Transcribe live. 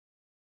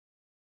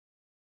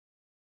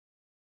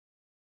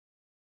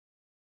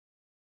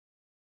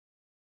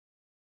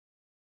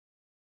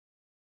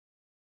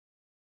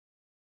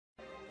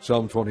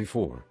Psalm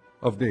 24,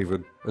 of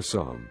David, a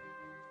psalm.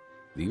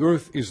 The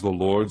earth is the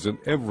Lord's and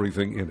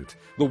everything in it,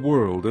 the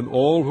world and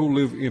all who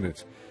live in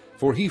it.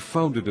 For he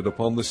founded it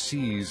upon the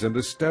seas and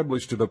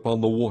established it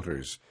upon the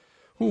waters.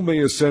 Who may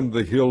ascend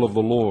the hill of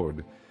the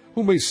Lord?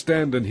 Who may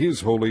stand in his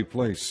holy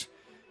place?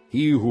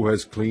 He who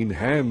has clean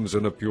hands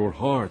and a pure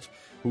heart,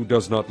 who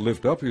does not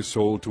lift up his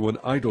soul to an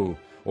idol,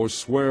 or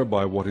swear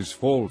by what is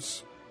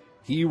false.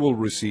 He will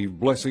receive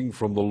blessing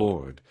from the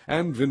Lord,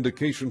 and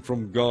vindication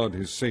from God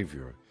his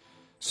Savior.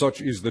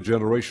 Such is the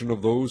generation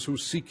of those who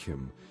seek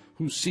him,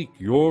 who seek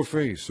your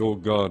face, O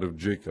God of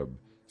Jacob.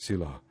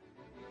 Selah.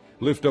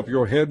 Lift up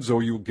your heads, O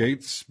you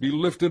gates, be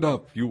lifted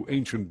up, you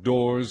ancient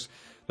doors,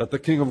 that the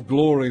King of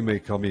glory may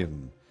come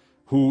in.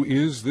 Who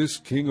is this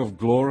King of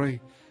glory?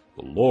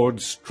 The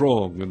Lord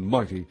strong and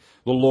mighty,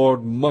 the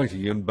Lord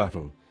mighty in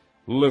battle.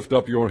 Lift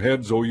up your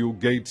heads, O you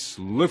gates,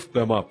 lift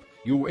them up,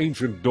 you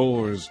ancient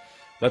doors,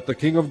 that the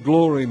King of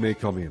glory may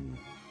come in.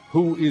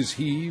 Who is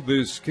he,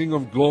 this King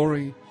of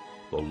glory?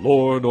 The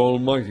Lord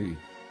Almighty.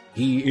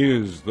 He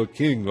is the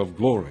King of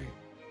glory.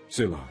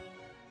 Selah.